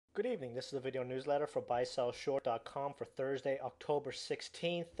Good evening. This is the video newsletter for buysellshort.com for Thursday, October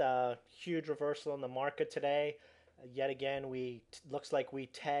 16th. Huge reversal in the market today. Yet again, we looks like we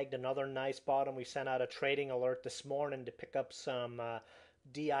tagged another nice bottom. We sent out a trading alert this morning to pick up some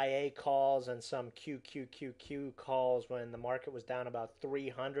DIA calls and some QQQQ calls when the market was down about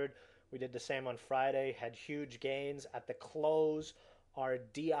 300. We did the same on Friday, had huge gains at the close. Our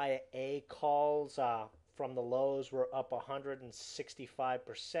DIA calls from the lows were up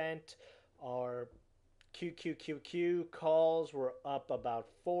 165%. Our QQQQ calls were up about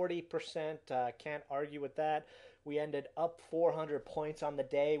 40%. Can't argue with that. We ended up 400 points on the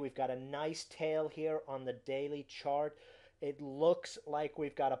day. We've got a nice tail here on the daily chart. It looks like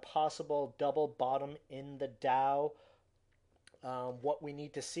we've got a possible double bottom in the Dow. What we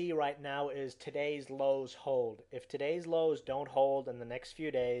need to see right now is today's lows hold. If today's lows don't hold in the next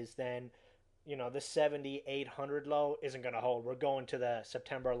few days, then this 7,800 low isn't going to hold. We're going to the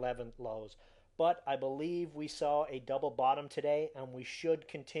September 11th lows. But I believe we saw a double bottom today, and we should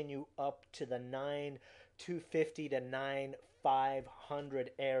continue up to the 9,250 to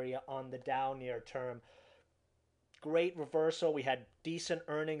 9,500 area on the Dow near term. Great reversal. We had decent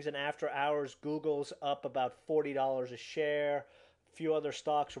earnings in after hours. Google's up about $40 a share. A few other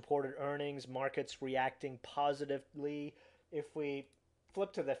stocks reported earnings. Markets reacting positively. If we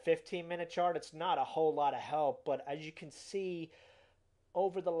flip to the 15-minute chart, it's not a whole lot of help, but as you can see,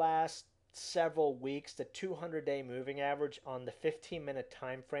 over the last several weeks, the 200-day moving average on the 15-minute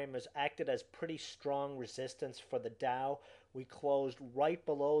time frame has acted as pretty strong resistance for the Dow. We closed right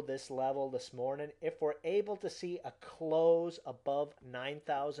below this level this morning. If we're able to see a close above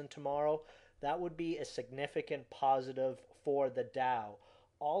 9,000 tomorrow, that would be a significant positive for the Dow.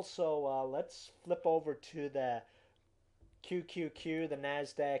 Also, let's flip over to the QQQ, the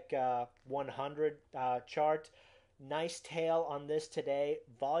NASDAQ 100 chart. Nice tail on this today.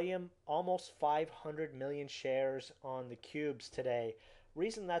 Volume almost 500 million shares on the cubes today.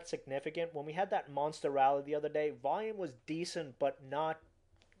 Reason that's significant, when we had that monster rally the other day, volume was decent but not,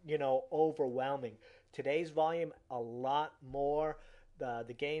 overwhelming. Today's volume a lot more.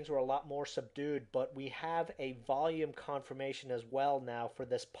 The gains were a lot more subdued, but we have a volume confirmation as well now for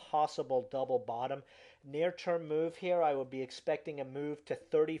this possible double bottom. Near term move here, I would be expecting a move to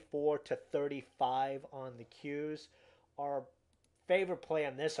 34 to 35 on the Qs. Our favorite play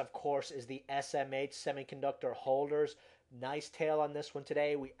on this, of course, is the SMH semiconductor holders. Nice tail on this one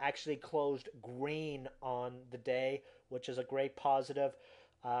today. We actually closed green on the day, which is a great positive.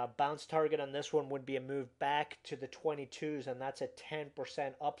 Bounce target on this one would be a move back to the 22s, and that's a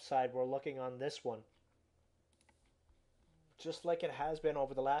 10% upside we're looking on this one. Just like it has been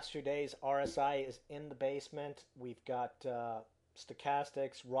over the last few days, RSI is in the basement. We've got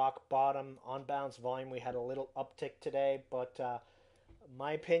stochastics, rock bottom, on bounce volume. We had a little uptick today, but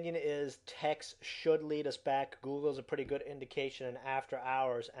my opinion is techs should lead us back. Google's a pretty good indication in after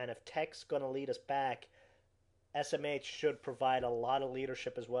hours, and if tech's going to lead us back, SMH should provide a lot of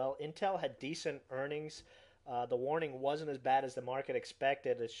leadership as well. Intel had decent earnings. The warning wasn't as bad as the market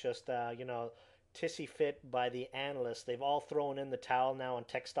expected. It's just, tissy fit by the analysts. They've all thrown in the towel now on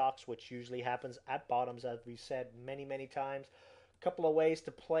tech stocks, which usually happens at bottoms, as we've said many, many times. A couple of ways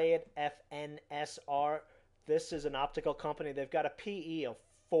to play it. FNSR. This is an optical company. They've got a PE of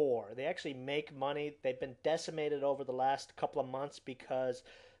 4. They actually make money. They've been decimated over the last couple of months because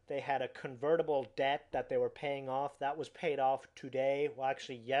they had a convertible debt that they were paying off. That was paid off today. Well,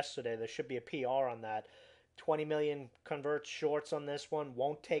 actually, yesterday. There should be a PR on that. 20 million converts shorts on this one.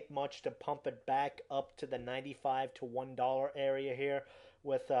 Won't take much to pump it back up to the 95 to $1 area here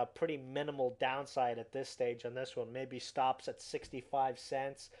with a pretty minimal downside at this stage on this one. Maybe stops at 65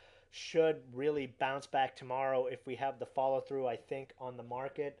 cents. Should really bounce back tomorrow if we have the follow through, I think, on the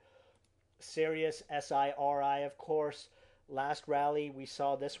market. Sirius SIRI, of course. Last rally, we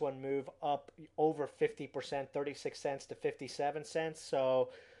saw this one move up over 50%, 36 cents to 57 cents. So,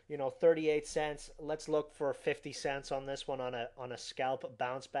 38 cents. Let's look for 50 cents on this one on a scalp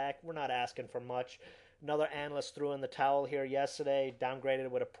bounce back. We're not asking for much. Another analyst threw in the towel here yesterday,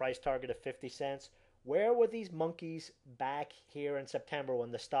 downgraded with a price target of 50 cents. Where were these monkeys back here in September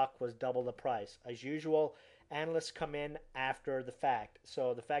when the stock was double the price? As usual, analysts come in after the fact.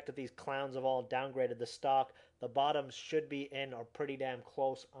 So the fact that these clowns have all downgraded the stock, the bottoms should be in or pretty damn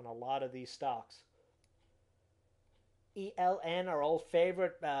close on a lot of these stocks. ELN, our old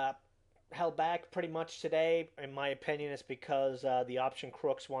favorite, held back pretty much today. In my opinion, it's because the option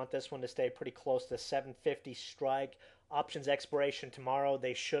crooks want this one to stay pretty close to 750 strike. Options expiration tomorrow.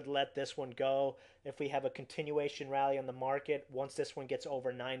 They should let this one go. If we have a continuation rally on the market, once this one gets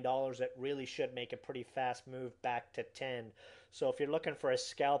over $9, it really should make a pretty fast move back to 10. So if you're looking for a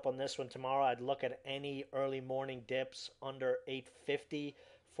scalp on this one tomorrow, I'd look at any early morning dips under 850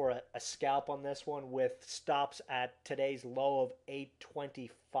 for a scalp on this one, with stops at today's low of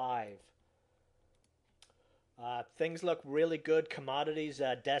 825. Things look really good. Commodities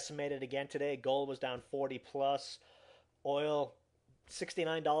decimated again today. Gold was down 40 plus. Oil,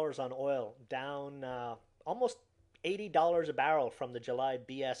 $69 on oil, down almost $80 a barrel from the July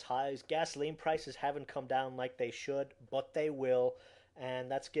BS highs. Gasoline prices haven't come down like they should, but they will,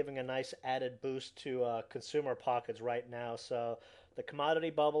 and that's giving a nice added boost to consumer pockets right now. So the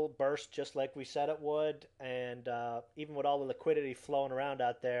commodity bubble burst just like we said it would, and even with all the liquidity flowing around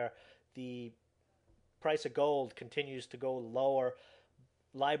out there, the price of gold continues to go lower.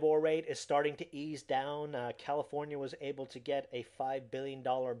 LIBOR rate is starting to ease down. California was able to get a $5 billion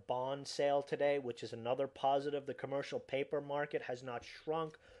bond sale today, which is another positive. The commercial paper market has not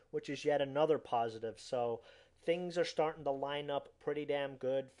shrunk, which is yet another positive. So things are starting to line up pretty damn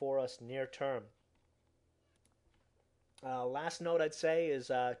good for us near term. Last note I'd say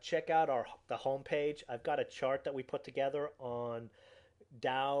is check out the homepage. I've got a chart that we put together on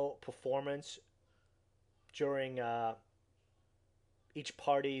Dow performance during each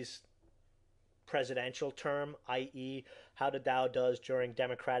party's presidential term, i.e., how the Dow does during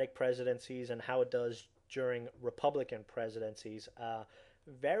Democratic presidencies and how it does during Republican presidencies.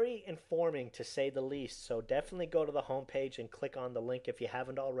 Very informing to say the least. So definitely go to the homepage and click on the link if you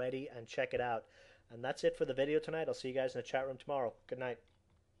haven't already and check it out. And that's it for the video tonight. I'll see you guys in the chat room tomorrow. Good night.